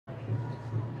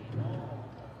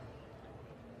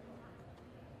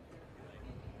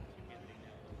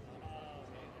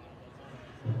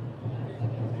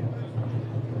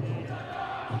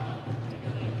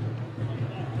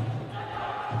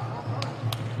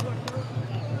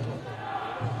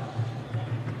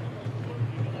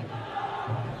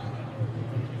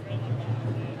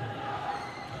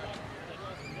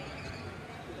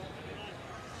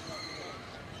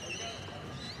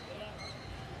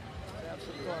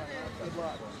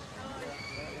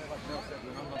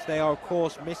They are, of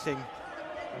course, missing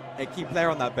a key player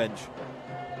on that bench.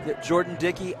 Jordan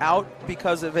Dickey out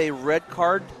because of a red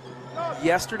card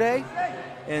yesterday,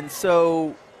 and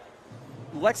so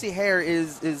Lexi Hare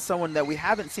is someone that we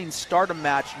haven't seen start a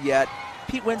match yet.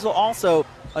 Pete Winslow also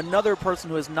another person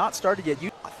who has not started yet.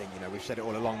 I think, we've said it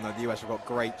all along that the US have got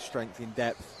great strength in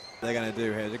depth. What they're going to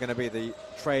do here, they're going to be the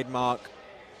trademark,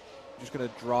 just going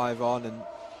to drive on and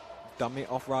dummy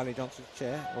off Riley Johnson's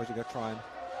chair, or is he going to try and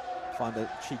find a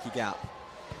cheeky gap?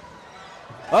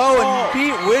 And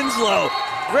Pete Winslow.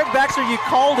 Greg Baxter, you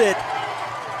called it.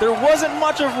 There wasn't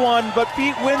much of one, but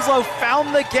Pete Winslow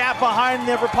found the gap behind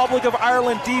the Republic of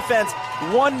Ireland defense.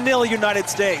 1-0 United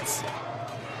States.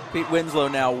 Pete Winslow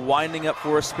now winding up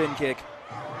for a spin kick.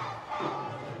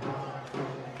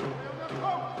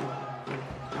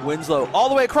 Winslow all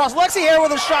the way across. Lexi Hare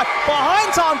with a shot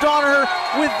behind Tom Donaher.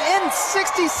 Within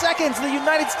 60 seconds, the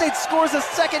United States scores a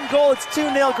second goal. It's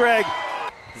 2-0, Greg.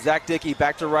 Zach Dickey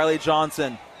back to Riley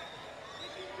Johnson.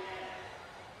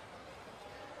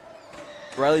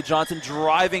 Riley Johnson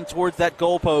driving towards that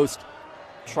goalpost,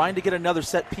 trying to get another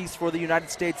set piece for the United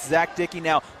States. Zach Dickey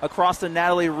now across to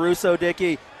Natalie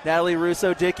Russo-Dickey. Natalie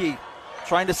Russo-Dickey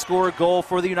trying to score a goal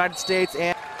for the United States.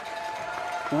 And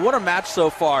what a match so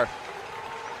far.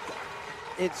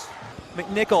 It's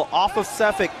McNichol off of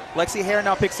Sefik. Lexi Hare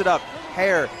now picks it up.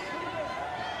 Hare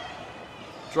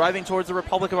driving towards the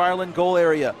Republic of Ireland goal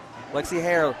area. Lexi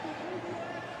Hare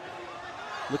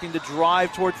looking to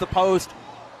drive towards the post.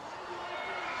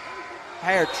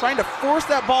 Hare trying to force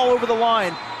that ball over the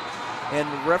line. And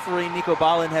referee Nico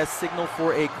Balin has signaled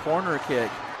for a corner kick.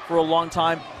 For a long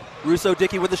time,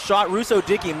 Russo-Dickey with a shot.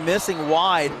 Russo-Dickey missing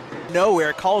wide.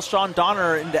 Nowhere. Calls Sean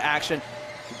Donner into action.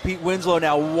 Pete Winslow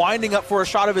now winding up for a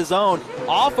shot of his own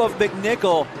off of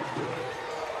McNichol.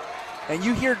 And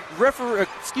you hear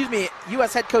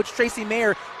U.S. head coach Tracy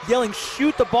Mayer yelling,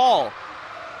 "Shoot the ball."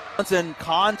 Johnson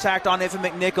contact on Evan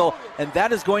McNichol, and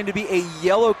that is going to be a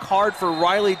yellow card for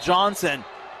Riley Johnson.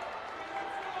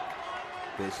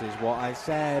 This is what I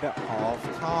said,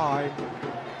 half time.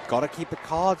 Got to keep the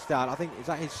cards down. I think, is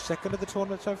that his second of the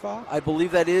tournament so far? I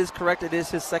believe that is correct. It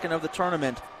is his second of the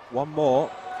tournament. One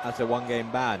more, that's a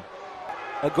one-game ban.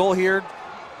 A goal here.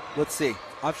 Let's see.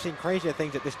 I've seen crazier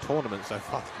things at this tournament so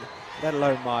far, let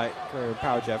alone my career in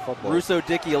Powerchair football.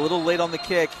 Russo-Dickey a little late on the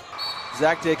kick.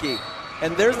 Zach Dickey.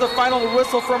 And there's the final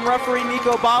whistle from referee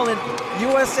Nico Balin.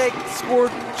 USA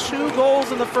scored 2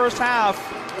 goals in the first half,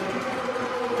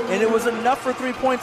 and it was enough for 3 points.